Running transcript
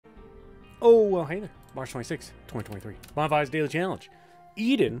Oh, well, hey there. March 26, 2023. Bonfire's Daily Challenge.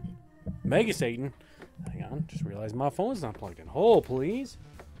 Eden. Mega Satan. Hang on. Just realized my phone's not plugged in. Hold, please.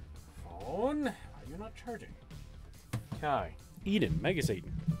 Phone. Are you not charging? Okay. Eden. Mega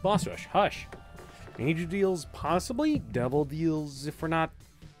Satan. Boss Rush. Hush. Angel deals, possibly. Devil deals if we're not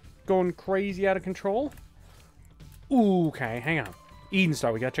going crazy out of control. Ooh, okay. Hang on. Eden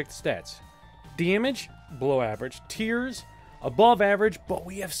Star. We gotta check the stats. Damage. Below average. Tears. Above average, but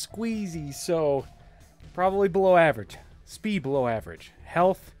we have squeezy, so probably below average. Speed below average.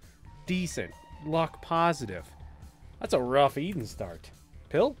 Health, decent. Luck, positive. That's a rough Eden start.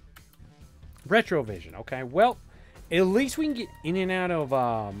 Pill? Retrovision. Okay, well, at least we can get in and out of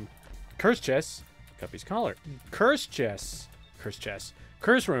curse chests. Guppy's collar. Curse chests. Curse chests.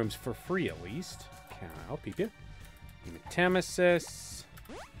 Curse rooms for free, at least. Okay, I'll peep you. Hematemesis.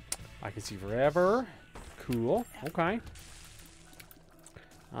 I can see forever. Cool. Okay.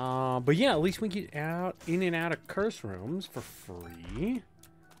 But yeah, at least we get out in and out of curse rooms for free.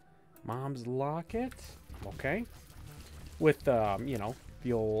 Mom's locket. Okay. With, you know,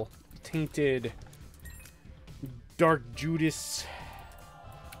 the old tainted Dark Judas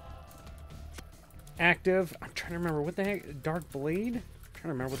active. I'm trying to remember what the heck. Dark Blade? I'm trying to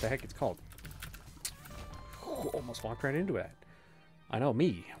remember what the heck it's called. Almost walked right into that. I know,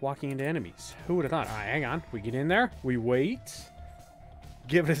 me. Walking into enemies. Who would have thought? Alright, hang on. We get in there. We wait.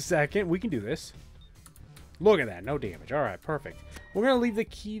 Give it a second. We can do this. Look at that. No damage. Alright, perfect. We're going to leave the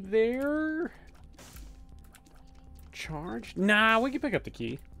key there. Charge? Nah, we can pick up the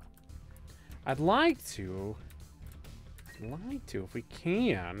key. I'd like to, if we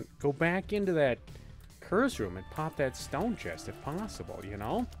can, go back into that curse room and pop that stone chest if possible, you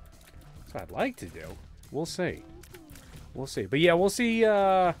know? That's what I'd like to do. We'll see. We'll see. But yeah, we'll see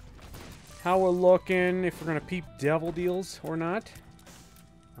how we're looking, if we're going to peep devil deals or not.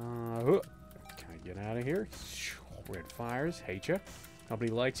 Can I get out of here? Red fires. Hate ya.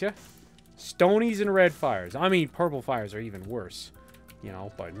 Nobody likes ya. Stonies and red fires. I mean, purple fires are even worse. You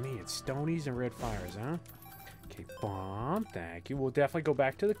know, but man, stonies and red fires, huh? Okay, bomb. Thank you. We'll definitely go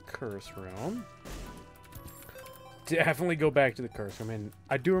back to the curse room. Definitely go back to the curse room. And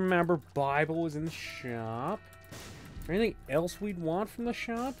I do remember Bible was in the shop. Is there anything else we'd want from the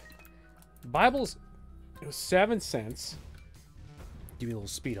shop? Bible's... It was 7 cents. Give me a little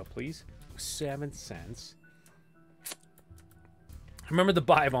speed up, please. 7 cents. I remember the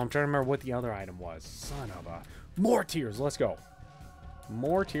Bible. I'm trying to remember what the other item was. Son of a... More tears. Let's go.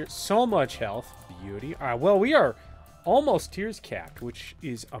 More tears. So much health. Beauty. Alright, well, we are almost tears capped, which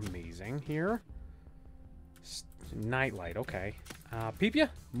is amazing here. Nightlight. Okay. Peep ya?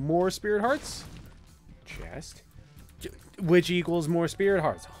 More spirit hearts. Chest. Which equals more spirit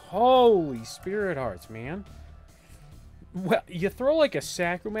hearts. Holy spirit hearts, man. Well, you throw like a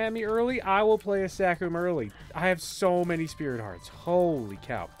sacrum at me early, I will play a sacrum early. I have so many spirit hearts. Holy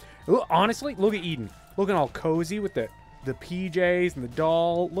cow. Honestly, look at Eden. Looking all cozy with the PJs and the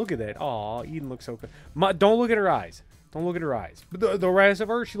doll. Look at that. Aw, Eden looks so good. Don't look at her eyes. Don't look at her eyes. But the rest of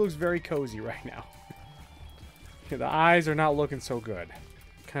her, she looks very cozy right now. The eyes are not looking so good.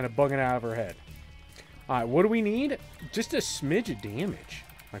 Kind of bugging out of her head. Alright, what do we need? Just a smidge of damage.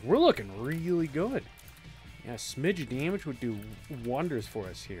 Like, we're looking really good. Yeah, a smidge of damage would do wonders for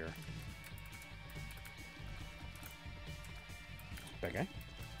us here. Bad guy.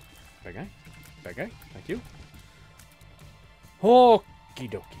 Bad guy. Bad guy. Thank you. Okie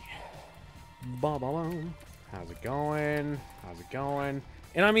dokie. Ba-ba-bum. How's it going? How's it going?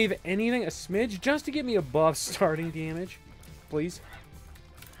 And I'm even anything, a smidge, just to get me above starting damage. Please.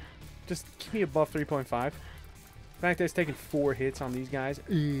 Just give me above 3.5. The fact that it's taking 4 hits on these guys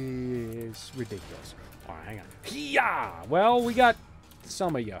is ridiculous. Alright, hang on. Yeah! Well, we got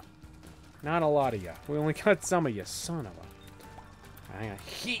some of you. Not a lot of you. We only got some of you. Son of a... Hang on.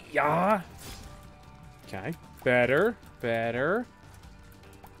 Yeah! Okay. Better. Better.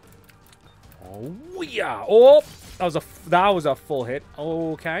 Oh, yeah! Oh! That was a full hit.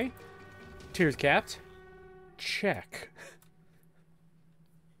 Okay. Tears capped. Check.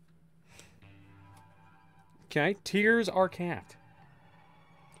 Okay, tears are capped.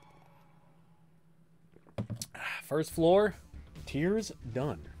 First floor, tears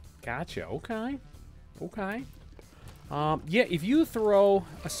done. Gotcha. Okay. Okay. Yeah, if you throw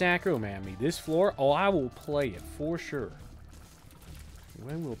a sacrum at me this floor, oh, I will play it for sure.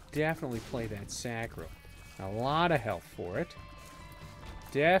 I will definitely play that sacrum. A lot of health for it.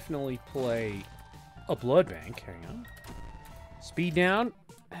 Definitely play a blood bank. Hang on. Speed down.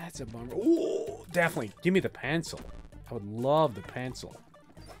 That's a bummer. Ooh, definitely. Give me the pencil. I would love the pencil.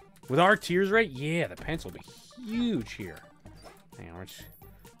 With our tears rate, yeah, the pencil will be huge here. Hang on,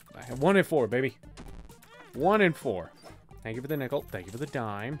 1 and 4, baby. 1 and 4. Thank you for the nickel. Thank you for the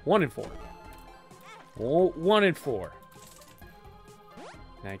dime. 1 and 4. Oh, 1 and 4.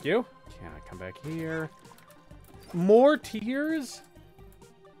 Thank you. Can I come back here? More tears?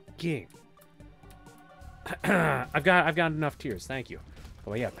 Game. I've got enough tears. Thank you.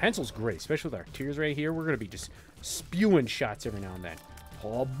 Oh yeah, pencil's great, especially with our tears right here. We're gonna be just spewing shots every now and then.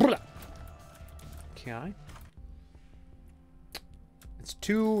 Oh, blah. Okay. It's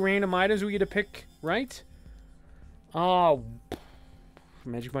 2 random items we get to pick, right? Oh,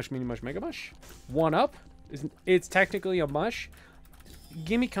 Magic Mush, Mini Mush, Mega Mush. 1 up. It's technically a mush.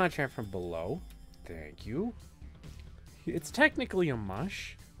 Gimme contract from below. Thank you. It's technically a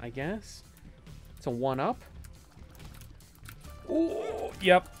mush, I guess. It's a 1 up. Oh,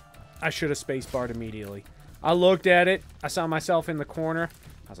 yep. I should have spacebarred immediately. I looked at it. I saw myself in the corner.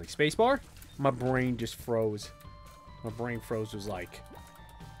 I was like, spacebar? My brain just froze. My brain froze. Was like,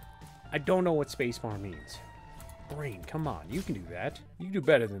 I don't know what spacebar means. Brain, come on. You can do that. You can do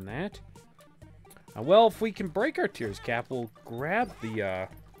better than that. Well, if we can break our tears cap, we'll grab the,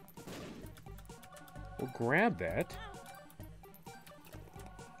 we'll grab that.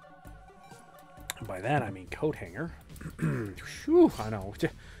 And by that, I mean coat hanger. Whew, I know.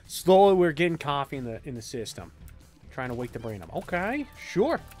 Slowly, we're getting coffee in the system. Trying to wake the brain up. Okay,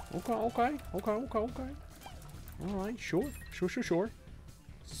 sure. Okay. All right, sure.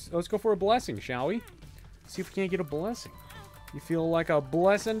 Let's go for a blessing, shall we? See if we can't get a blessing. You feel like a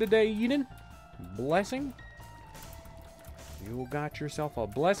blessing today, Eden? Blessing? You got yourself a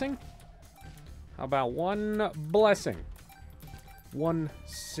blessing? How about 1 blessing? 1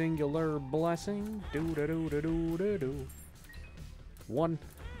 singular blessing. Do. 1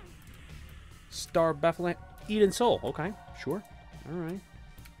 star Bethlehem. Eden Soul. Okay, sure. All right.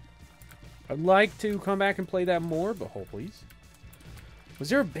 I'd like to come back and play that more, but hold please. Was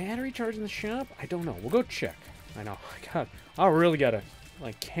there a battery charge in the shop? I don't know. We'll go check. I know. God, I really gotta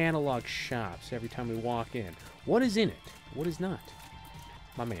like catalog shops every time we walk in. What is in it? What is not?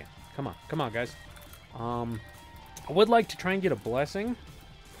 My man. Come on, guys. I would like to try and get a blessing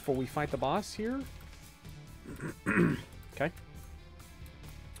before we fight the boss here. Okay.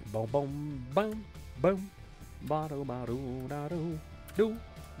 Boom, boom, boom, boom. Ba-do, ba-do, da-do,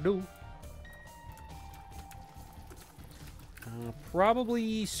 do.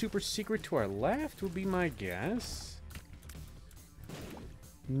 Probably super secret to our left would be my guess.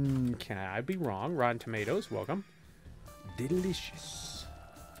 Can I be wrong? Rotten Tomatoes, welcome. Delicious.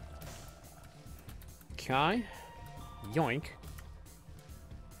 Okay. Yoink.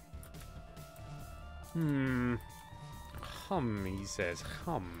 Hum, he says.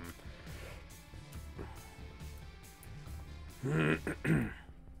 Hum.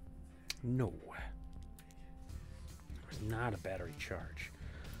 No. There's not a battery charge.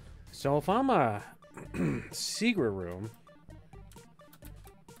 So if I'm a secret room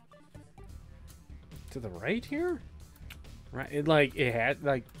to the right here, right? It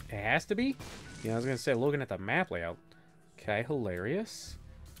has to be. Yeah, I was gonna say, looking at the map layout. Okay, hilarious.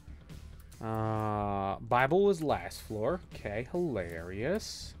 Bible was last floor. Okay,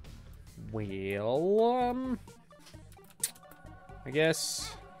 hilarious. Well, I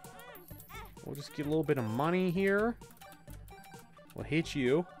guess we'll just get a little bit of money here. We'll hit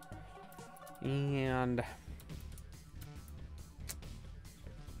you. And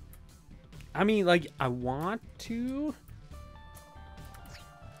I mean, like, I want to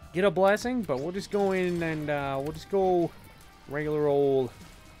get a blessing, but we'll just go in and we'll just go regular old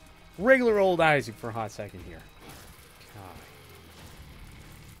Isaac for a hot second here.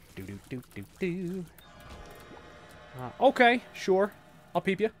 Do. Okay, sure. I'll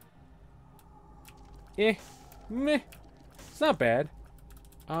peep you. Meh. It's not bad.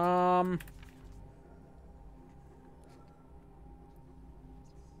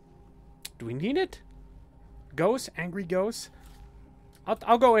 Do we need it? Ghost? Angry ghost?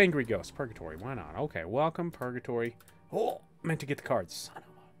 I'll go angry ghost. Purgatory. Why not? Okay, welcome, Purgatory. Oh, meant to get the cards. Son of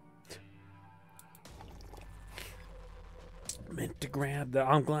a... Meant to grab the...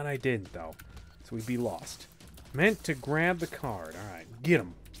 I'm glad I didn't, though. So we'd be lost. Meant to grab the card. Alright, get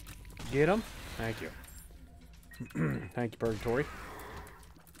him. Get him. Thank you. Thank you, Purgatory.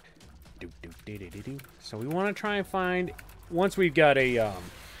 So we want to try and find... Once we've got a...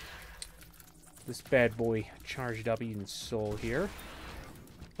 this bad boy charged up Eden Soul here.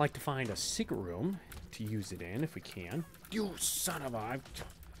 Like to find a secret room to use it in if we can. You son of a... I'm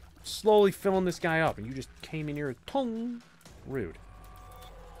slowly filling this guy up and you just came in here. Tong! Rude.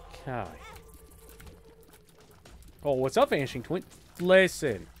 Okay. Oh, what's up, Vanishing Twin?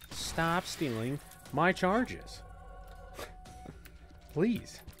 Listen. Stop stealing my charges.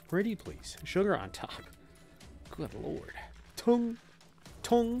 Please. Pretty please. Sugar on top. Good lord. Tongue.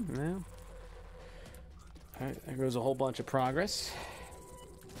 Tongue. Well. Alright, there goes a whole bunch of progress.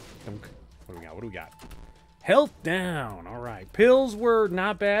 What do we got? What do we got? Health down. Alright. Pills were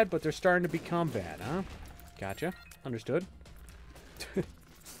not bad, but they're starting to become bad, huh? Gotcha. Understood.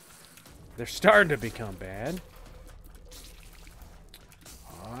 They're starting to become bad.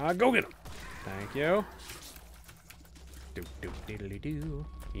 Go get them. Thank you. Do.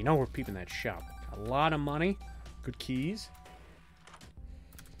 You know we're peeping that shop. A lot of money. Good keys.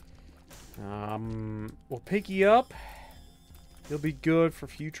 We'll pick you up. You'll be good for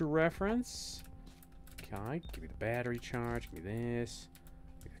future reference. Okay, give me the battery charge. Give me this.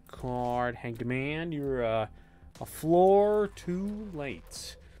 Give me the card. Hang demand. You're a floor too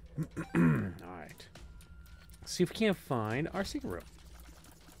late. Alright. See if we can't find our secret room.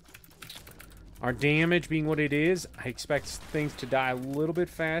 Our damage being what it is, I expect things to die a little bit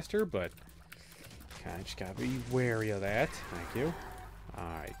faster, but okay, I just gotta be wary of that. Thank you.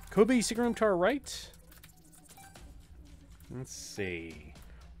 Alright. Could be secret room to our right. Let's see.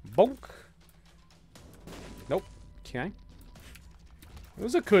 Bonk. Nope. Okay. It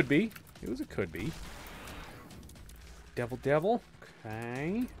was a could be. It was a could be. Devil.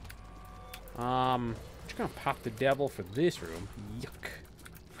 Okay. Just gonna pop the devil for this room.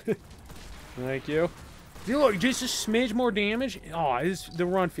 Yuck. Thank you. Look, just a smidge more damage. Oh, the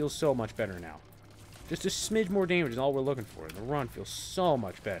run feels so much better now. Just a smidge more damage is all we're looking for. The run feels so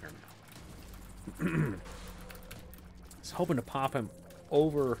much better now. I was hoping to pop him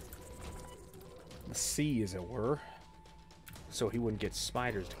over the sea, as it were, so he wouldn't get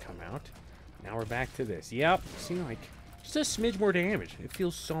spiders to come out. Now we're back to this. Yep, see, like, just a smidge more damage. It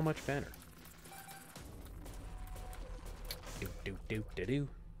feels so much better. Do.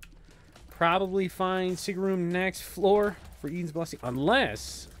 Probably find secret room next floor for Eden's Blessing.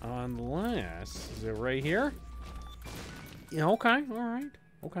 Unless, is it right here? Yeah, okay, alright.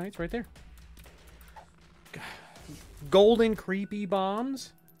 Okay, it's right there. Golden creepy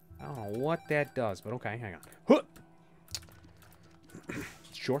bombs? I don't know what that does, but okay, hang on. Huh.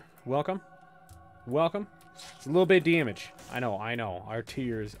 Sure, welcome. Welcome. It's a little bit of damage. I know. Our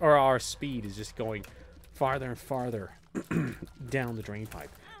tears, or our speed is just going farther and farther down the drain pipe.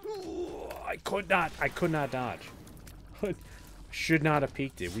 I could not dodge. Should not have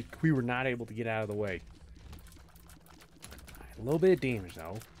peeked it. We were not able to get out of the way. A little bit of damage,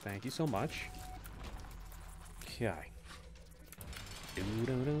 though. Thank you so much. Okay. Give me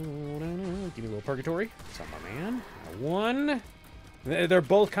a little purgatory. What's up, my man? One. They're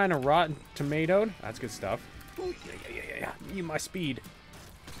both kind of rotten tomatoed. That's good stuff. Ooh, yeah. Need my speed.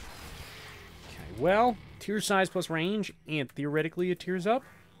 Okay, well, tear size plus range, and theoretically it tears up.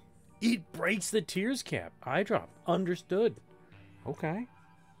 It breaks the tears cap. Eye drop. Understood. Okay.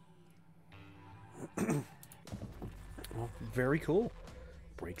 Well, very cool.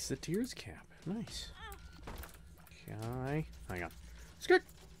 Breaks the tears cap. Nice. Okay. Hang on. Skirt.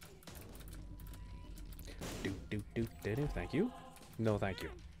 Do. Thank you. No, thank you.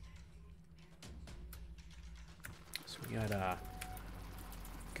 So we got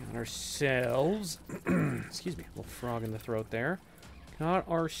ourselves. Excuse me. A little frog in the throat there. Got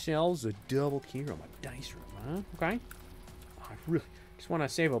ourselves a double key room, a dice room, huh? Okay. I really just want to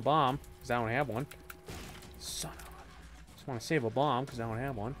save a bomb, because I don't have one. Son of a... Just want to save a bomb, because I don't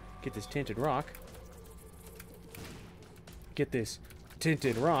have one. Get this tinted rock.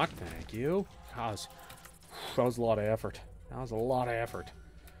 Thank you. That was a lot of effort.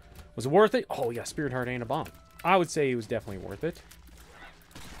 Was it worth it? Oh, yeah, Spirit Heart and a bomb. I would say it was definitely worth it.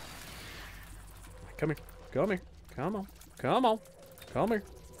 Come here. Come here.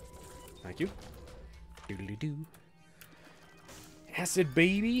 Thank you. Doodly-doo. Acid,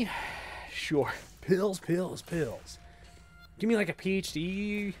 baby. Sure. Pills. Give me like a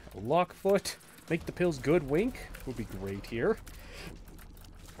PhD, a Lockfoot. Make the pills good wink. Would be great here.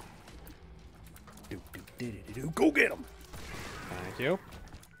 Go get them. Thank you.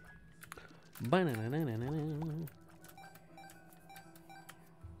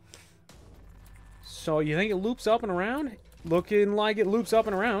 So you think it loops up and around? Looking like it loops up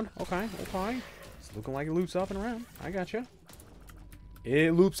and around. Okay. It's looking like it loops up and around. I gotcha.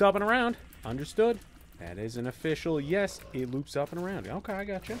 It loops up and around. Understood. That is an official yes. It loops up and around. Okay, I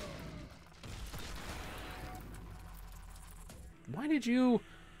gotcha. Why did you...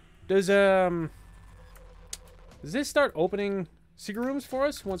 Does this start opening secret rooms for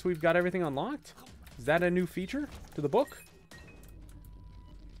us once we've got everything unlocked? Is that a new feature to the book?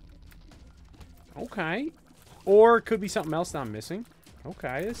 Okay. Or it could be something else that I'm missing.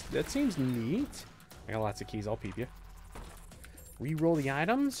 Okay, that seems neat. I got lots of keys. I'll peep you. Re-roll the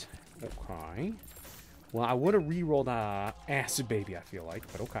items? Okay. Well, I would have re-rolled Acid Baby, I feel like,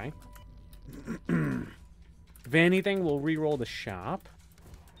 but okay. If anything, we'll re-roll the shop.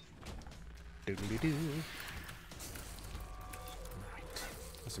 Doodly-doo. Right.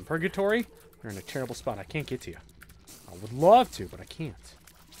 Listen, Purgatory, you're in a terrible spot. I can't get to you. I would love to, but I can't.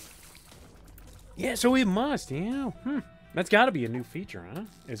 Yeah, so we must, yeah. That's got to be a new feature, huh?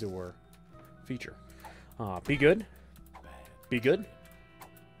 As it were. Feature. Be good. Be good.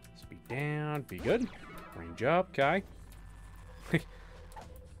 Speed down. Be good. Range up. Okay.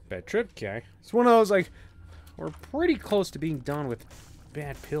 Bad trip. Okay. It's one of those, like, we're pretty close to being done with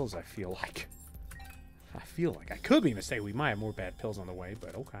bad pills, I feel like. I could be mistaken. We might have more bad pills on the way,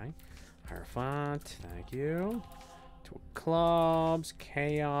 but okay. Higher font. Thank you. Two clubs.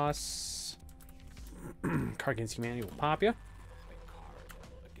 Chaos. Card against humanity will pop you.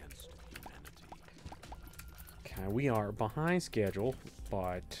 Okay, we are behind schedule,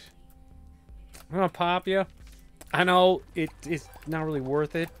 but I'm gonna pop you. I know it's not really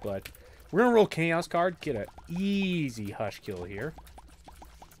worth it, but we're gonna roll Chaos card, get an easy hush kill here.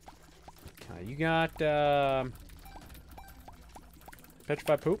 Okay, you got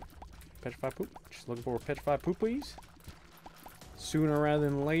Petrified Poop. Petrified Poop. Just looking for a Petrified Poop, please. Sooner rather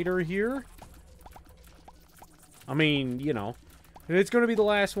than later here. I mean, you know, if it's gonna be the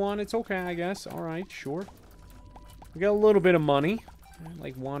last one, it's okay, I guess. Alright, sure. We got a little bit of money.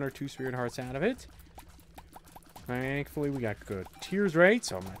 Like 1 or 2 Spirit Hearts out of it. Thankfully, we got good tears rate,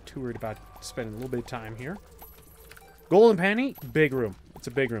 so I'm not too worried about spending a little bit of time here. Golden Penny, big room. It's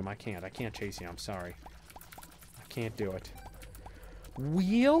a big room. I can't chase you. I'm sorry. I can't do it.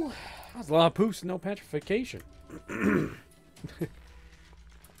 Wheel? That's a lot of poops and no petrification.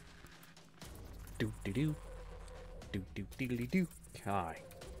 Do-do-do. Do-do-diddly-do. Kai.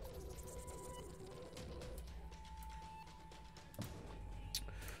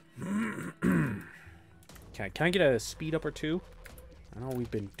 Okay, can I get a speed up or 2? I know we've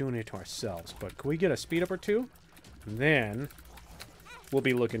been doing it to ourselves, but can we get a speed up or 2? And then we'll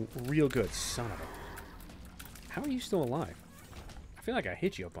be looking real good, son of a... How are you still alive? I feel like I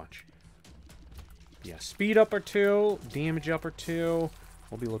hit you a bunch. Yeah, speed up or 2, damage up or 2.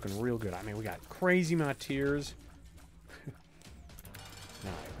 We'll be looking real good. I mean, we got crazy amount of tears.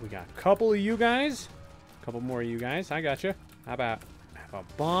 Alright, we got a couple of you guys. A couple more of you guys. I got you. How about have a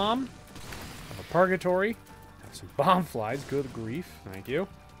bomb? Have a purgatory. Have some bomb flies. Good grief. Thank you.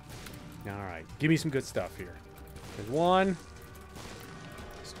 Alright, give me some good stuff here. There's 1.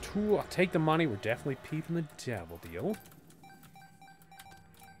 There's 2. I'll take the money. We're definitely peeping the devil deal.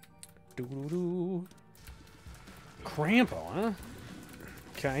 Doo-doo-doo. Crampo, huh?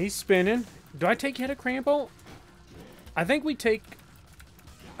 Okay, he's spinning. Do I take Head of Crampo? I think we take...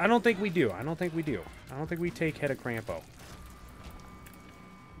 I don't think we do. I don't think we do. I don't think we take Head of Crampo.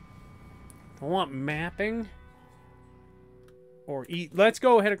 I want mapping. Or eat. Let's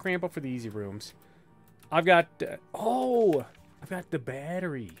go Head of Crampo for the easy rooms. I've got... oh! I've got the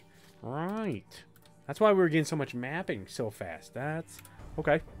battery. Right. That's why we were getting so much mapping so fast. That's...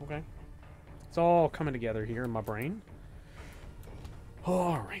 okay, okay. It's all coming together here in my brain.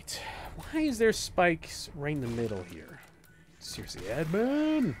 Alright. Why is there spikes right in the middle here? Seriously,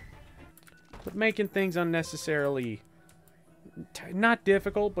 Edmund! Quit making things unnecessarily... not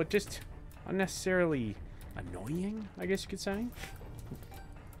difficult, but just unnecessarily annoying, I guess you could say.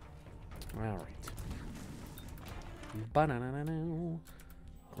 Alright. Ba-na-na-na-na.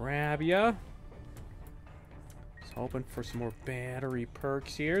 Grab ya. Just hoping for some more battery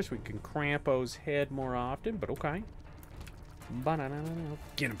perks here so we can Crampo's head more often, but okay. Ba-na-na-na-na.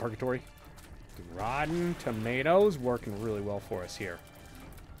 Get him, Purgatory. Rotten tomatoes working really well for us here.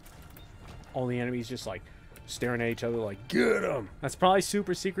 All the enemies just like staring at each other like, get him! That's probably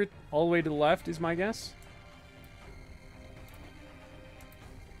super secret all the way to the left is my guess.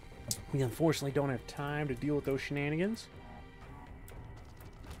 We unfortunately don't have time to deal with those shenanigans.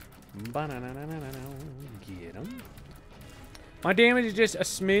 Get him. My damage is just a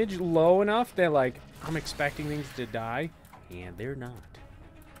smidge low enough that like I'm expecting things to die, and they're not.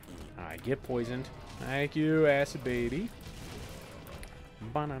 Alright, get poisoned. Thank you, Acid Baby.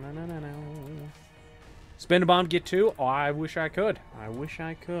 Spin a bomb, get 2. Oh, I wish I could. I wish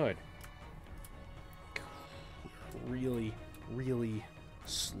I could. Really, really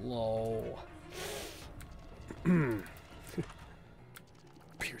slow.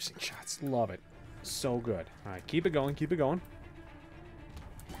 Piercing shots. Love it. So good. Alright, keep it going. Keep it going.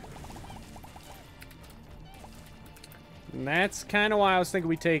 And that's kind of why I was thinking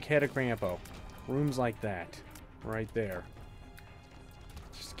we take Head of Crampo. Rooms like that. Right there.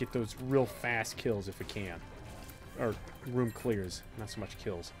 Just get those real fast kills if we can. or room clears, not so much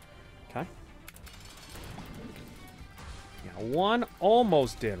kills. Okay. Got one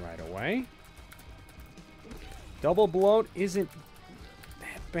almost dead right away. Double bloat isn't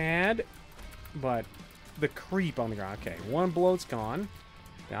that bad, but the creep on the ground. Okay, one bloat's gone.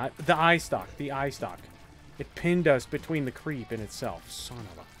 The eye stalk. The eye stalk. It pinned us between the creep and itself. Son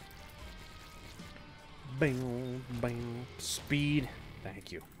of a... Bang, bang. Speed.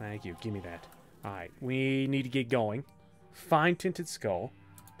 Thank you. Thank you. Give me that. Alright, we need to get going. Fine tinted skull.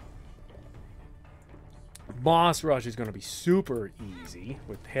 Boss rush is going to be super easy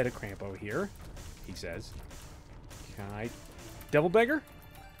with head of Crampo here, he says. Okay. Devil beggar?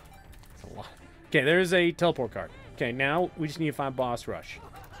 That's a lot. Okay, there's a teleport card. Okay, now we just need to find boss rush.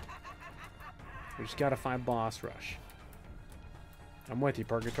 We just gotta find boss rush. I'm with you,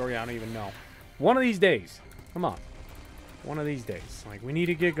 Purgatory. I don't even know. One of these days. Come on. One of these days. Like, we need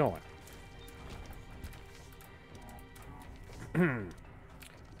to get going. Okay,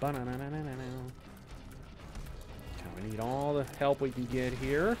 we need all the help we can get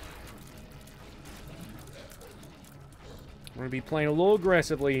here. We're gonna be playing a little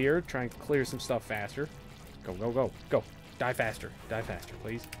aggressively here, trying to clear some stuff faster. Go, go, go, go. Die faster. Die faster,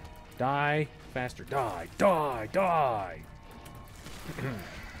 please. Die faster. Die. Die. Die.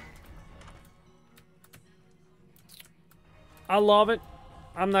 I love it.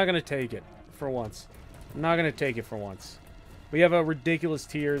 I'm not going to take it for once. I'm not going to take it for once. We have a ridiculous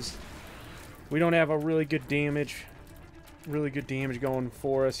tiers. We don't have a really good damage. Really good damage going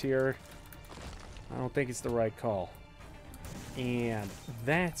for us here. I don't think it's the right call. And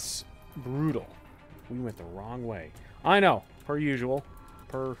that's brutal. We went the wrong way. I know. Per usual.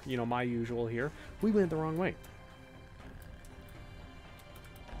 Per, you know, my usual here. We went the wrong way.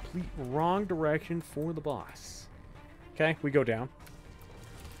 Complete wrong direction for the boss. Okay, we go down.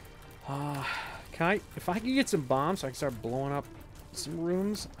 Okay, if I can get some bombs so I can start blowing up some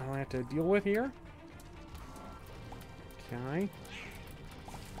rooms I don't have to deal with here. Okay.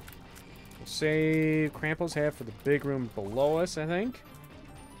 We'll save Krampus head for the big room below us, I think.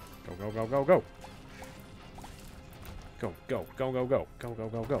 Go, go, go, go, go. Go, go, go, go, go. Go, go,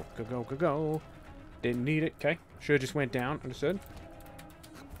 go, go. Go, go, go, go. Didn't need it. Okay. Should have just went down. Understood.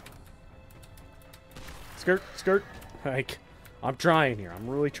 Skirt, skirt. Like, I'm trying here. I'm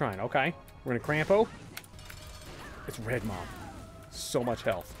really trying. Okay. We're gonna Crampo. It's Red Mom. So much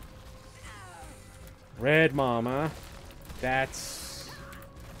health. Red Mom, huh? That's...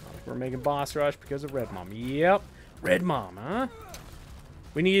 We're making boss rush because of Red Mom. Yep. Red Mom, huh?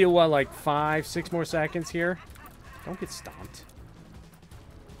 We need, what, like 5, 6 more seconds here? Don't get stomped.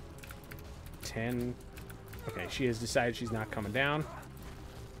 10. Okay, she has decided she's not coming down.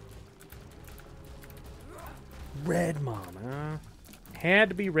 Red Mom, huh? Had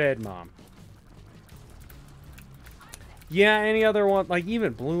to be Red Mom. Yeah, any other one, like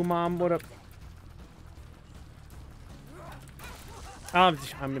even Blue Mom would have... I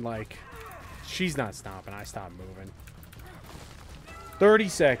mean, like, she's not stopping. I stopped moving. 30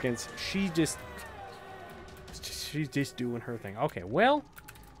 seconds. She's just doing her thing. Okay, well,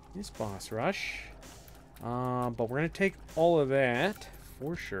 this boss rush. But we're going to take all of that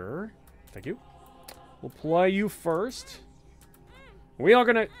for sure. Thank you. We'll play you first. We are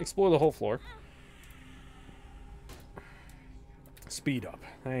going to explore the whole floor. Speed up.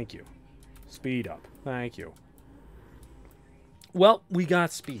 Thank you. Speed up. Thank you. Well, we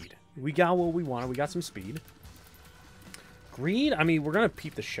got speed. We got what we wanted. We got some speed. Greed? I mean, we're going to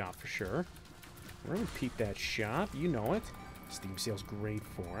peep the shop for sure. We're going to peep that shop. You know it. Steam sale's great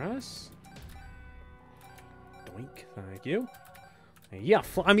for us. Doink. Thank you. Yeah,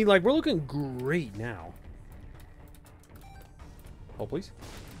 I mean, like, we're looking great now. Hold, please.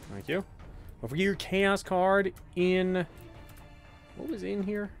 Thank you. Don't forget your Chaos card in... What was in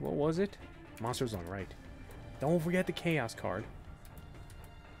here? What was it? Monsters on right. Don't forget the Chaos card.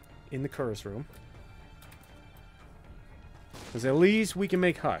 In the Curse room. Because at least we can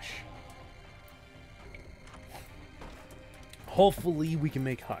make Hush. Hopefully we can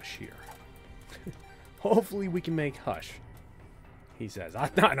make Hush here. Hopefully we can make Hush. He says. I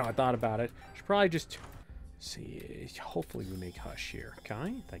thought about it. Should probably just see. Hopefully we make Hush here.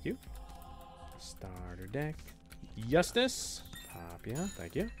 Okay, thank you. Starter deck. Justice. Pop ya.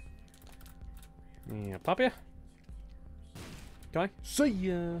 Thank you. Yeah, pop ya. Okay. See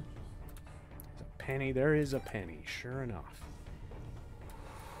ya. There's a penny. There is a penny. Sure enough.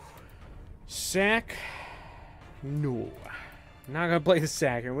 Sack. No. Not gonna play the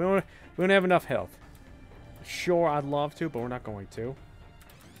sack here. We don't have enough health. Sure, I'd love to, but we're not going to.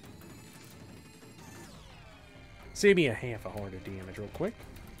 Save me a half a heart of damage real quick.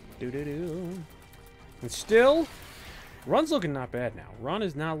 Do-do-do. And still, Run's looking not bad now. Run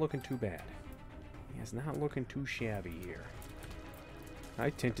is not looking too bad. He is not looking too shabby here.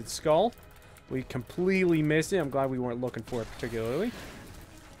 Alright, Tinted Skull. We completely missed it. I'm glad we weren't looking for it particularly.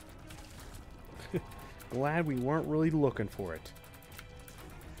 Glad we weren't really looking for it.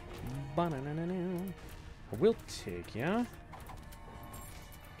 We'll take ya.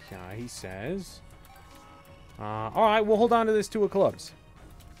 Okay, he says. Alright, we'll hold on to this 2 of clubs.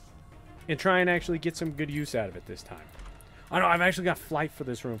 And try and actually get some good use out of it this time. I know, I've actually got flight for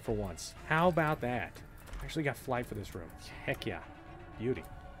this room for once. How about that? I actually got flight for this room. Heck yeah. Beauty.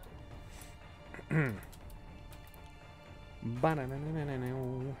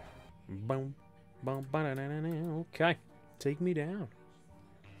 Okay. Take me down.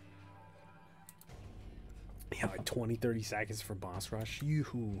 Yeah, like 20, 30 seconds for boss rush.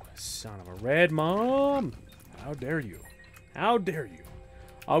 You son of a red mom. How dare you? How dare you?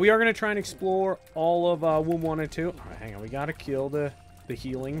 We are going to try and explore all of Womb 1 and 2. All right, hang on. We got to kill the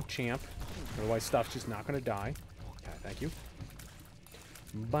healing champ. Otherwise, stuff's just not going to die. Okay, thank you.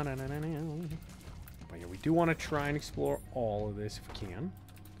 But yeah, we do want to try and explore all of this if we can.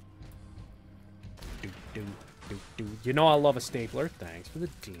 You know I love a stapler. Thanks for the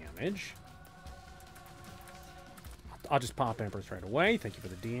damage. I'll just pop Empress right away. Thank you for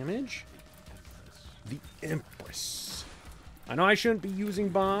the damage. The Empress. I know I shouldn't be using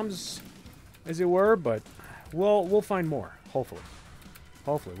bombs, as it were, but we'll find more. Hopefully.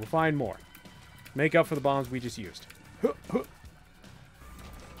 Hopefully, we'll find more. Make up for the bombs we just used. Yep.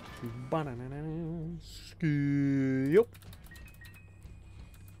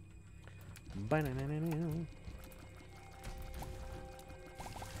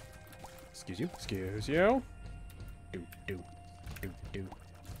 Excuse you. Excuse you. Do.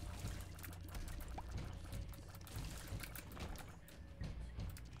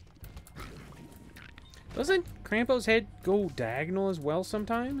 Doesn't Crampo's head go diagonal as well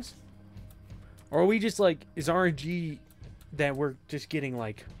sometimes? Or are we just like, is RNG that we're just getting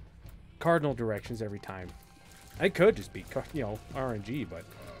like cardinal directions every time? It could just be, you know, RNG, but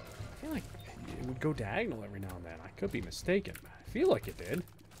I feel like it would go diagonal every now and then. I could be mistaken. I feel like it did.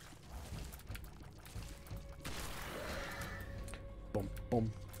 Boom,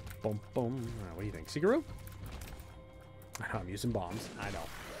 boom, boom, boom. What do you think, Sigaru? I'm using bombs. I know.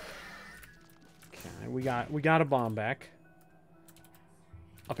 Okay, we got a bomb back.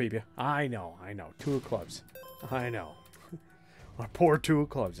 I'll peep you. I know. 2 of clubs. I know. Our poor 2 of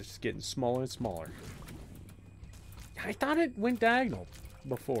clubs. It's just getting smaller and smaller. I thought it went diagonal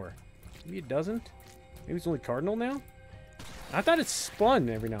before. Maybe it doesn't. Maybe it's only cardinal now. I thought it spun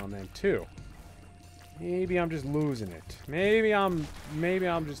every now and then too. Maybe I'm just losing it. Maybe I'm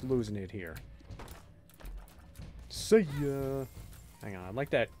just losing it here. See ya. Hang on, I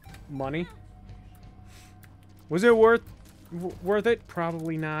like that money. Was it worth it?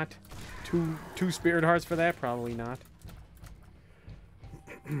 Probably not. Two spirit hearts for that? Probably not.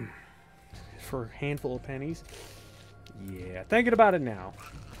 For a handful of pennies? Yeah, thinking about it now.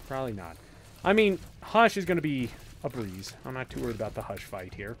 Probably not. I mean, Hush is going to be a breeze. I'm not too worried about the Hush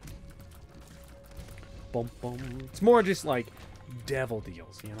fight here. Boom, boom. It's more just like devil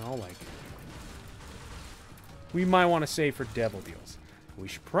deals, you know? Like, we might want to save for devil deals. We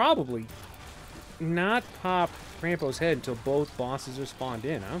should probably not pop Crampo's head until both bosses are spawned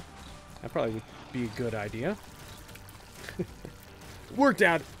in, huh? That probably would be a good idea. Worked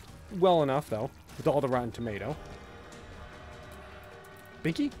out well enough, though, with all the Rotten Tomato.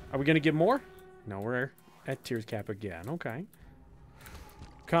 Binky, are we going to get more? No, we're at Tears Cap again. Okay.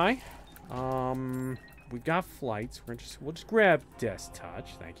 Okay. We've got flights. We'll just grab Death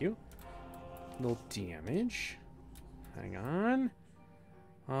Touch. Thank you. A little damage. Hang on.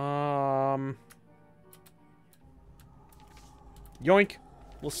 Yoink.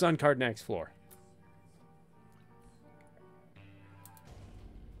 We'll Sun Card next floor.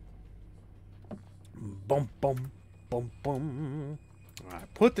 Boom, boom, boom, boom.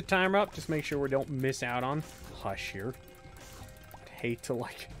 Alright, put the timer up. Just make sure we don't miss out on Hush here. I'd hate to,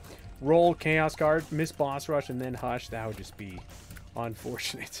 like, roll Chaos card, miss Boss Rush, and then Hush. That would just be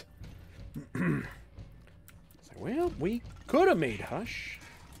unfortunate. It's like, well, we could have made Hush.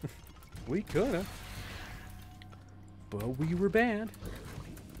 We could have. But we were bad.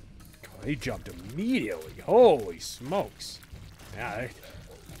 God, he jumped immediately. Holy smokes. Yeah,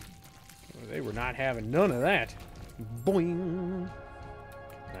 they were not having none of that. Boing.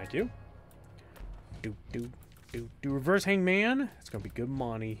 Thank you. Do reverse hangman. It's gonna be good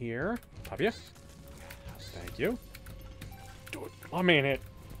money here. Pop ya. Thank you. My man had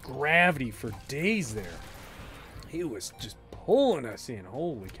gravity for days there. He was just pulling us in.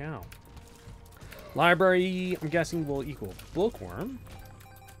 Holy cow. Library, I'm guessing, will equal bookworm.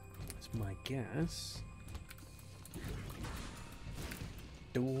 That's my guess.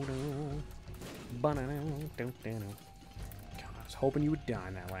 God, I was hoping you would die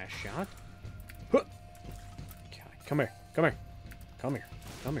in that last shot. Huh. Okay, come here, come here, come here,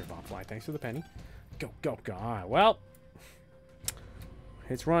 come here, Bombfly. Thanks for the penny. Go, go, go. All right, well,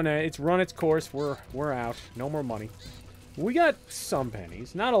 it's run its course. We're out. No more money. We got some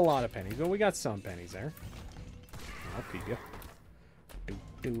pennies, not a lot of pennies, but we got some pennies there. I'll keep you.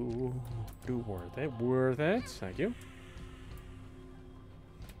 Do worth it, worth it. Thank you.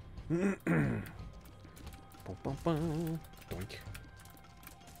 Boom, boom, boom. Doink.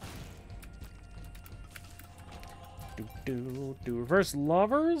 Do reverse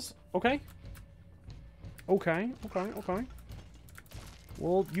lovers. Okay. Okay.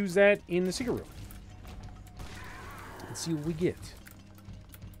 We'll use that in the secret room. Let's see what we get.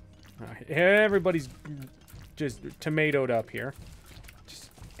 Alright, everybody's just tomatoed up here. Just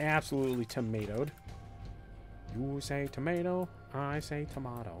absolutely tomatoed. You say tomato, I say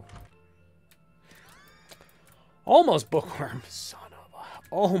tomato. Almost bookworm. Son of a...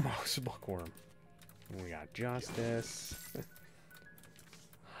 Almost bookworm. We got justice.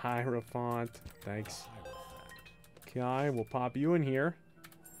 Hierophant. Thanks. Okay, we'll pop you in here.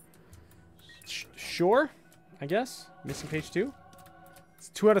 Sure, I guess. Missing page 2. It's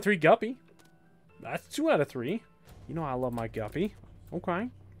 2 out of 3 guppy. That's 2 out of 3. You know I love my guppy. Okay.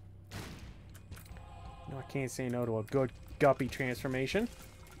 No, I can't say no to a good guppy transformation.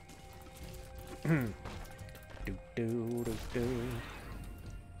 Hang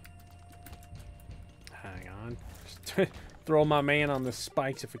on. Just throw my man on the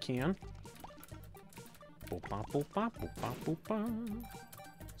spikes if I can. Boop, bop, boop, bop, boop, bop, boop, bop.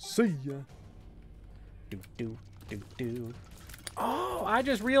 See ya. Oh, I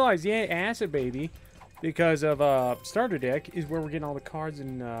just realized, yeah, Acid Baby, because of Starter Deck, is where we're getting all the cards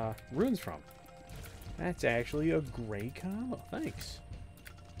and runes from. That's actually a great combo. Thanks.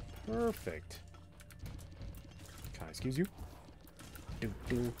 Perfect. Can I excuse you?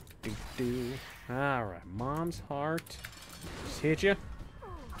 Alright, Mom's Heart. Just hit you.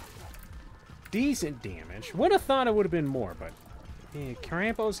 Decent damage. Would have thought it would have been more, but yeah,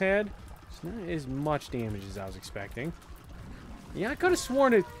 Carampo's head. It's not as much damage as I was expecting. Yeah, I could have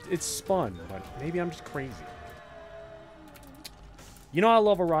sworn it spun, but maybe I'm just crazy. You know I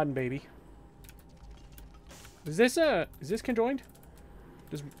love a rotten baby. Is this conjoined?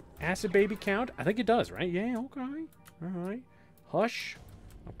 Does Acid Baby count? I think it does, right? Yeah, okay. Alright. Hush.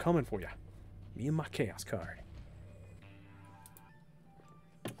 I'm coming for you. Me and my Chaos card.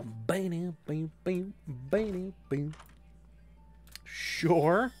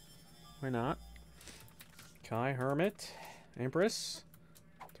 Sure. Why not? Kai, Hermit, Empress.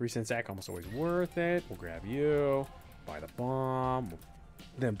 3-cent sack, almost always worth it. We'll grab you. Buy the bomb. We'll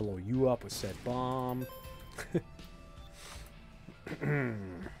then blow you up with said bomb.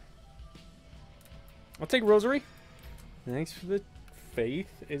 I'll take Rosary. Thanks for the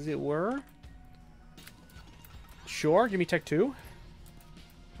faith, as it were. Sure, give me Tech 2.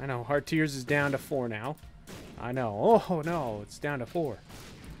 I know, Heart Tears is down to 4 now. I know. Oh, no, it's down to 4.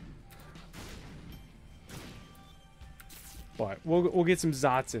 But we'll get some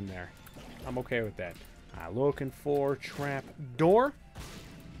Zots in there. I'm okay with that. Looking for Trap Door.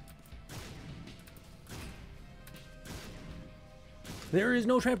 There is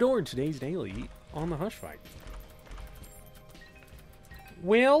no trapdoor in today's daily on the Hush Fight.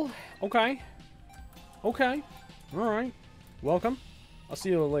 Well, okay. Okay. Alright. Welcome. I'll see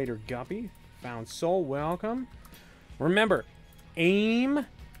you later, Guppy. Found Soul, welcome. Remember, aim,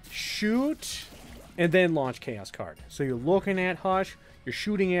 shoot, and then launch Chaos card. So you're looking at Hush, you're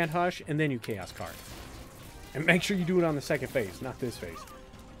shooting at Hush, and then you Chaos card. And make sure you do it on the second phase, not this phase.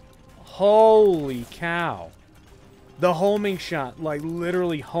 Holy cow. The homing shot, like,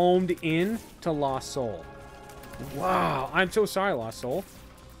 literally homed in to Lost Soul. Wow. I'm so sorry, Lost Soul.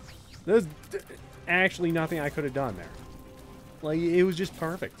 There's actually nothing I could have done there. Like, it was just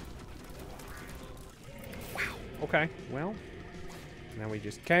perfect. Wow. Okay, well. Now we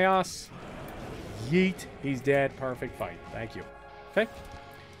just Chaos. Yeet. He's dead. Perfect fight. Thank you. Okay.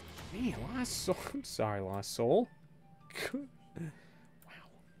 Man, Lost Soul. I'm sorry, Lost Soul.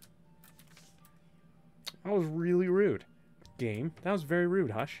 That was really rude. Game. That was very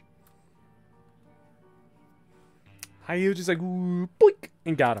rude, Hush. How you just like, ooh, boink,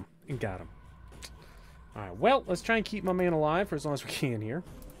 and got him. And got him. Alright, well, let's try and keep my man alive for as long as we can here.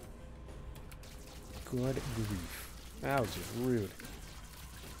 Good grief. That was just rude.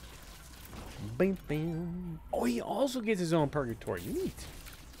 Bing, bing. Oh, he also gets his own purgatory. Neat.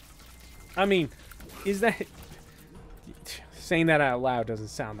 I mean, Is that... Saying that out loud doesn't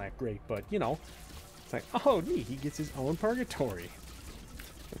sound that great, but, you know. It's like, oh, neat, he gets his own purgatory.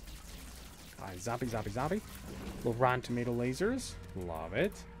 Alright, zoppy, zoppy, zoppy. Little rotten tomato lasers. Love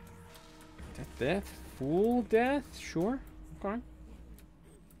it. Death, death. Full death? Sure. Okay.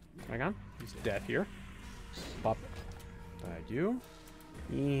 Hang on. He's dead here. Pop. Thank you.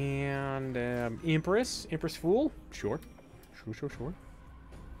 And Empress. Empress Fool. Sure. Sure. In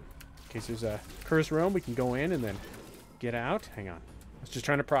case there's a curse room, we can go in and then get out. Hang on. I was just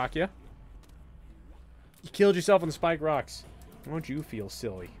trying to proc you. You killed yourself on the spike rocks. Won't you feel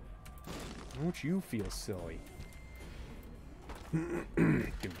silly? Won't you feel silly?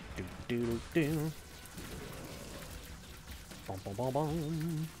 do.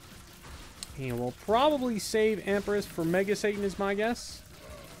 Bum. And we'll probably save Empress for Mega Satan is my guess.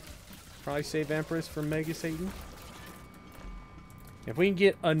 Probably save Empress for Mega Satan. If we can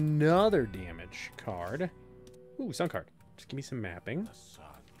get another damage card. Ooh, Sun card. Just give me some mapping.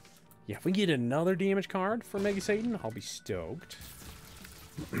 Yeah, if we get another damage card for Mega Satan, I'll be stoked.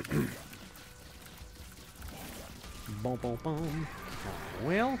 Boom.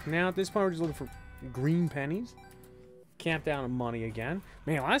 Well, now at this point, we're just looking for green pennies. Capped out on money again.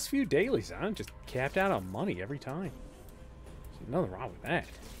 Man, last few dailies, I'm just capped out on money every time. There's nothing wrong with that.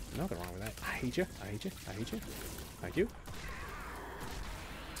 I hate you. Thank you.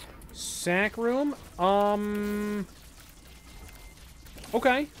 Sack room.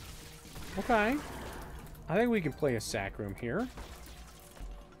 Okay. I think we can play a sack room here.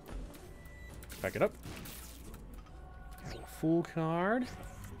 Back it up. Full card.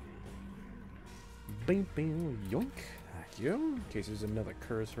 Bing, yoink. Thank you. In case there's another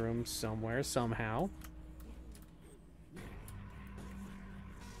curse room somewhere, somehow.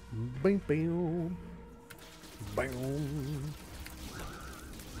 Bing. Boom.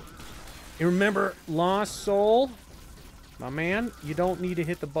 You remember, Lost Soul? My man, you don't need to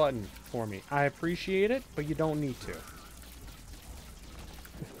hit the button for me. I appreciate it, but you don't need to.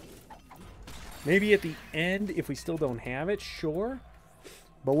 Maybe at the end, if we still don't have it, sure.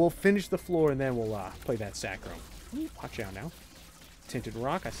 But we'll finish the floor and then we'll play that sack room. Watch out now. Tinted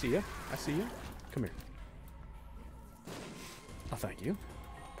rock, I see you. Come here. Oh, thank you.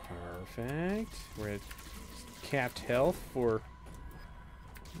 Perfect. We're at capped health for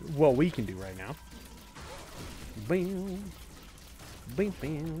what we can do right now. Bing.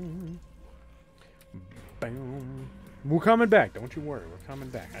 Boom. We're coming back. Don't you worry. We're coming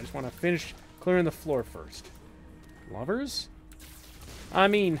back. I just want to finish clearing the floor first. Lovers? I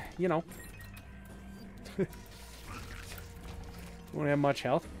mean, you know. Won't have much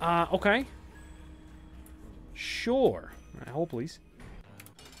health. Okay. Sure. Hold, please.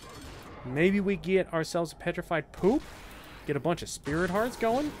 Maybe we get ourselves a petrified poop. Get a bunch of spirit hearts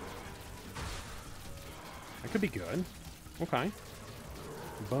going. That could be good. Okay.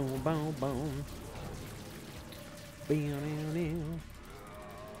 Boom.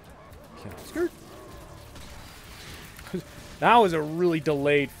 Skirt. That was a really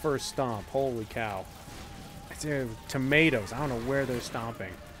delayed first stomp. Holy cow. Tomatoes. I don't know where they're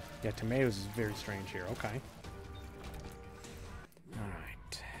stomping. Yeah, tomatoes is very strange here. Okay.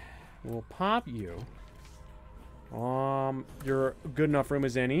 Alright. We'll pop you. You're a good enough room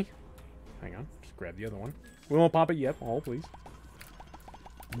as any. Hang on. Just grab the other one. We won't pop it yet. Hold, please.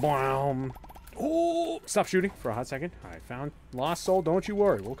 Boom. Oh, stop shooting for a hot second. I found Lost Soul. Don't you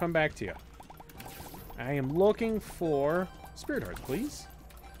worry. We'll come back to you. I am looking for Spirit Hearts, please.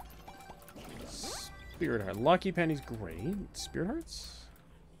 Spirit Heart. Lucky Penny's great. Spirit Hearts?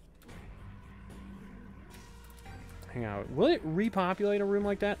 Hang on. Will it repopulate a room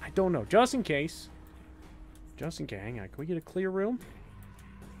like that? I don't know. Just in case. Hang on. Can we get a clear room?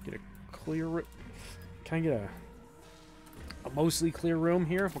 Get a clear room. Can I get a mostly clear room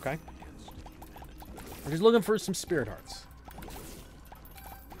here? Okay. I'm just looking for some Spirit Hearts.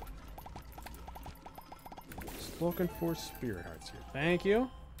 Just looking for Spirit Hearts here. Thank you.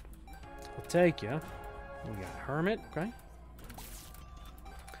 I'll take you. We got Hermit. Okay.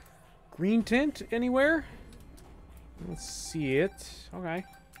 Green tint anywhere? Let's see it. Okay.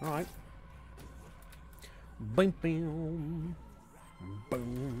 Alright. Bing, bing.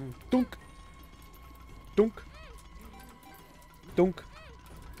 Boom. Dunk. Dunk. Dunk.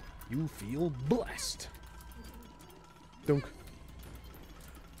 You feel blessed. Dunk.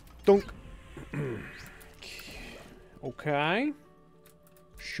 Dunk. Okay.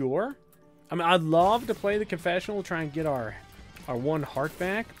 Sure. I mean, I'd love to play the confessional, try and get our one heart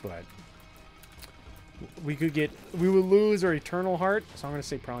back, but we would lose our eternal heart, so I'm going to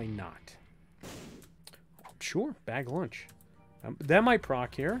say probably not. Sure, bag lunch. That might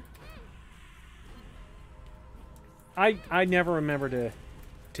proc here. I never remember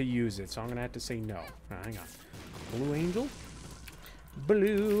to use it, so I'm gonna have to say no. Hang on. Blue Angel.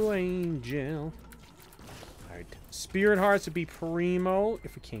 Blue Angel. Alright. Spirit Hearts would be primo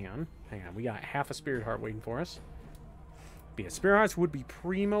if we can. Hang on, we got half a Spirit Heart waiting for us. But yeah, Spirit Hearts would be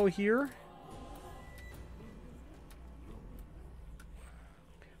primo here.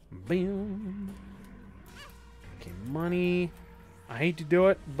 Boom. Okay, money. I hate to do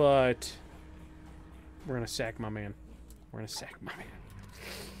it, but we're gonna sack my man. We're gonna sack my man.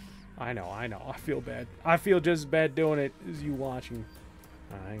 I know. I feel bad. I feel just as bad doing it as you watching.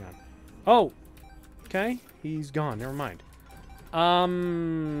 Hang on. Oh! Okay. He's gone. Never mind.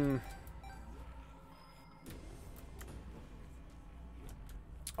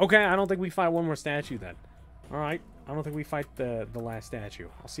 Okay, I don't think we fight one more statue then. Alright. I don't think we fight the last statue.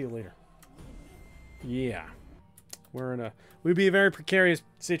 I'll see you later. Yeah. We'd be a very precarious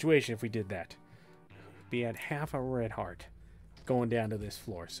situation if we did that. Be at half a red heart going down to this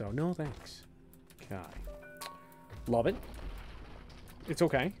floor. So, no thanks. Okay. Love it. It's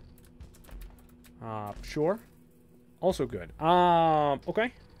okay. Sure. Also good.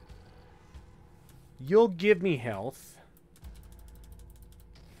 Okay. You'll give me health.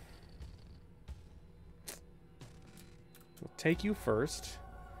 We'll take you first.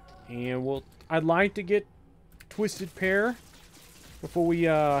 And I'd like to get Twisted Pair before we,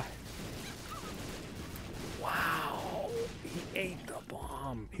 Wow. He ate the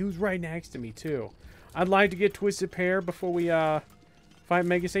bomb. He was right next to me, too. I'd like to get Twisted Pair before we, fight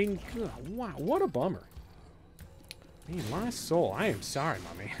Mega Satan. God, wow, what a bummer. Man, my soul. I am sorry,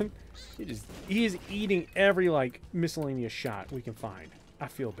 my man. He is eating every, like, miscellaneous shot we can find. I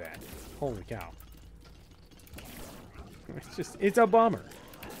feel bad. Holy cow. It's a bummer.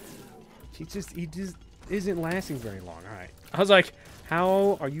 He just isn't lasting very long. All right. I was like,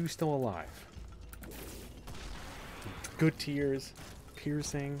 how are you still alive? Good tears.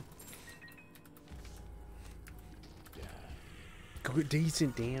 Piercing. Good,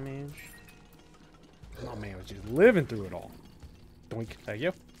 decent damage. Oh man, was just living through it all. Doink. Thank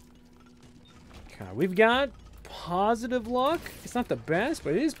you. Okay, we've got positive luck. It's not the best,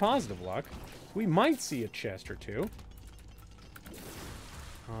 but it is positive luck. We might see a chest or two.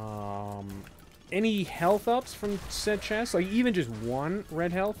 Any health ups from said chest, like even just one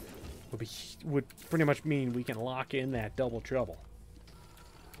red health, would pretty much mean we can lock in that double trouble.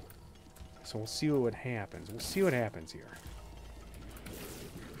 So we'll see what happens. We'll see what happens here.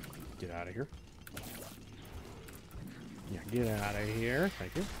 Get out of here. Yeah, get out of here.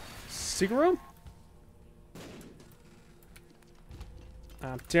 Thank you. Secret room?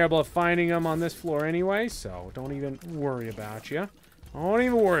 I'm terrible at finding them on this floor anyway, so don't even worry about you. Don't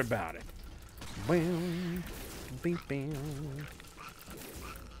even worry about it. Boom. Bing, bing.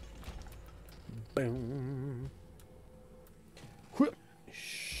 Boom.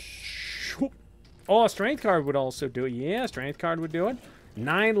 Oh, a strength card would also do it. Yeah, strength card would do it.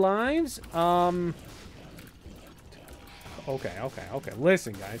 9 lives. Okay.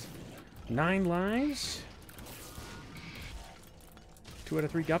 Listen, guys. 9 lives. 2 out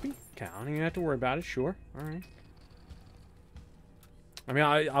of 3 guppy. Okay, I don't even have to worry about it. Sure. All right. I mean,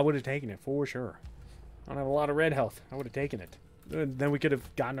 I would have taken it for sure. I don't have a lot of red health. I would have taken it. Then we could have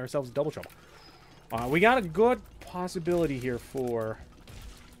gotten ourselves double trouble. We got a good possibility here for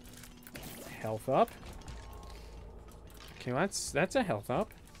health up. Okay, well, that's a health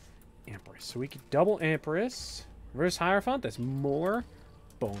up. Empress. So we could double Empress. Reverse Hierophant. That's more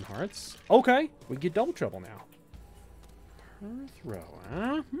Bone Hearts. Okay, we get double trouble now. Per throw,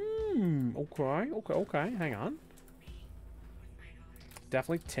 huh? Okay. Hang on.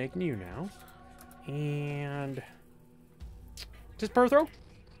 Definitely taking you now. And just per throw.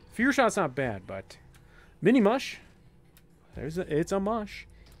 Fear Shot's not bad, but Mini Mush. It's a mush.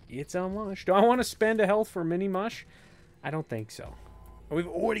 It's a mush. Do I want to spend a health for Mini Mush? I don't think so. We've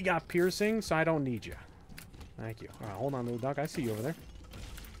already got piercing, so I don't need you. Thank you. All right, hold on, little dog. I see you over there.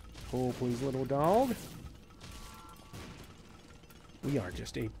 Oh, please, little dog. We are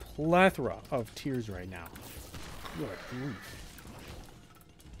just a plethora of tears right now. Good grief.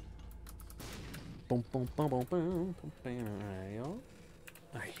 Boom, boom, boom, boom, boom, boom.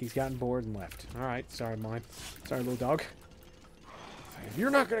 He's gotten bored and left. All right, sorry, mine. Sorry, little dog. If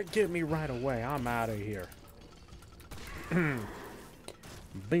you're not gonna get me right away, I'm out of here.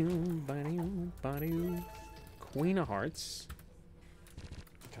 Boom, ba-doo. Queen of Hearts.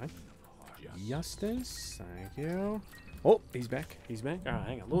 Okay. Justice. Thank you. Oh, he's back. He's back. All right,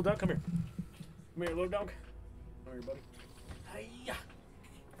 hang on. Little dog, come here. Come here, little dog. Come here, buddy. Hiya.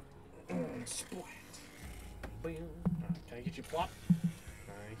 Splat. Boom. Right, can I get you plop?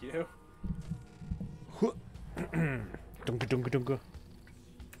 Thank you. Dunka dunka dunka.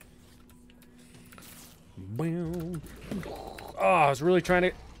 Boom. Oh, I was really trying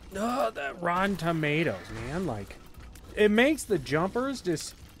to... Oh, that Rotten Tomatoes, man. Like, it makes the jumpers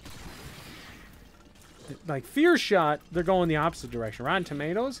just... Like, Fear Shot, they're going the opposite direction. Rotten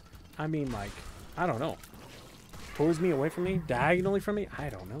Tomatoes, I mean, like, I don't know. Towards me, away from me, diagonally from me, I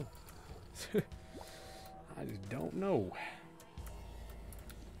don't know. I just don't know.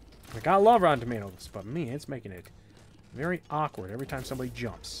 Like, I love Rotten Tomatoes, but me, it's making it very awkward every time somebody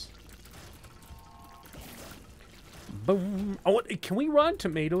jumps. Boom. Oh, can we Rotten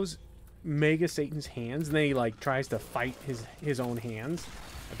Tomatoes Mega Satan's hands and then he, like, tries to fight his own hands?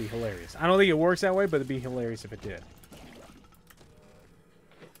 That'd be hilarious. I don't think it works that way, but it'd be hilarious if it did.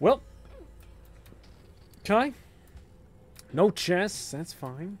 Well. Okay. No chests. That's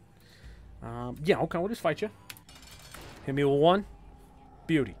fine. Yeah, okay, we'll just fight you. Hit me with 1.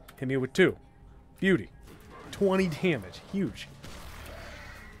 Beauty. Hit me with 2. Beauty. 20 damage. Huge.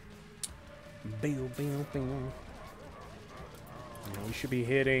 Bing, bing, bing. You know, we should be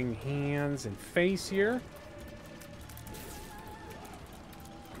hitting hands and face here.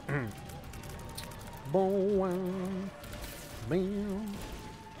 Boom. Bam.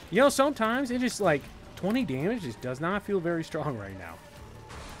 You know, sometimes it just like 20 damage just does not feel very strong right now.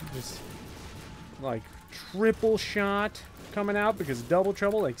 Just like triple shot coming out because double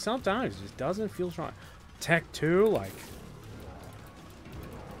trouble. Like sometimes it just doesn't feel strong. Tech 2, like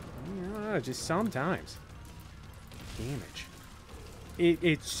yeah, just sometimes damage.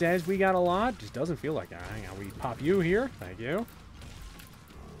 It says we got a lot, just doesn't feel like that. Hang on, we pop you here. Thank you.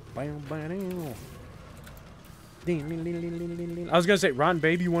 Bam, bam. I was gonna say, Rotten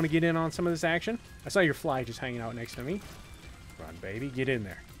Baby, you want to get in on some of this action? I saw your fly just hanging out next to me. Rotten Baby, get in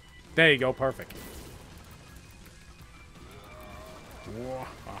there. There you go, perfect.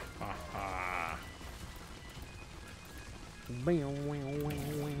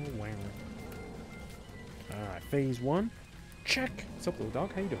 Alright, phase 1. Check. What's up, little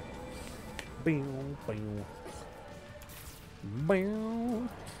dog? How you doing? Bam, bam. Bam.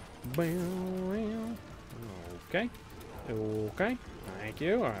 Bam. Okay. Okay. Thank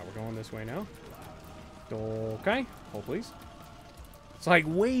you. Alright, we're going this way now. Okay. Hold, please. It's like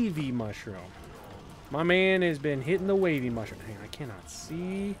wavy mushroom. My man has been hitting the wavy mushroom. Hang on, I cannot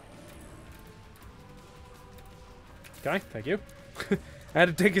see. Okay, thank you. I had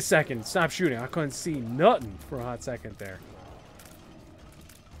to take a second. Stop shooting. I couldn't see nothing for a hot second there.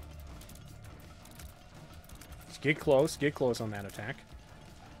 Just get close. Get close on that attack.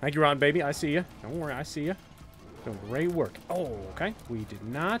 Thank you, Ron, baby. I see you. Don't worry, I see you. Doing great work. Oh, okay. We did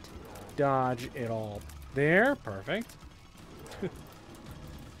not dodge it all there. Perfect.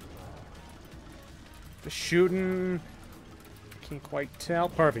 Just shooting. Can't quite tell.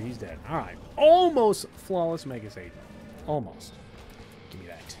 Perfect. He's dead. All right. Almost flawless Mega Satan. Almost. Give me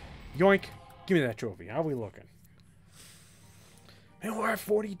that. Yoink. Give me that trophy. How are we looking? Man, we're at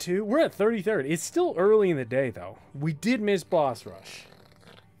 42. We're at 33rd. It's still early in the day, though. We did miss Boss Rush.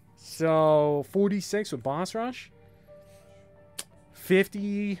 So, 46 with Boss Rush.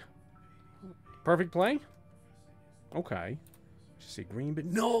 50. Perfect play. Okay. Just see green bit.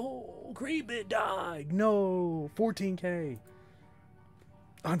 No! Green bit died. No. 14K.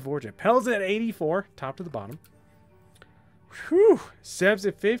 Unfortunate. Pell's at 84. Top to the bottom. Whew. Seb's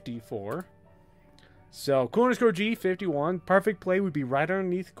at 54. So, corner score G, 51. Perfect play would be right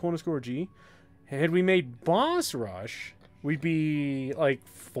underneath corner score G. Had we made Boss Rush, we'd be like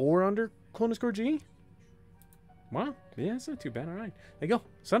 4 under corner score G. Wow. Yeah, it's not too bad. All right. There you go.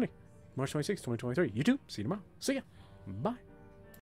 Sunday, March 26, 2023. You too. See you tomorrow. See ya. Bye.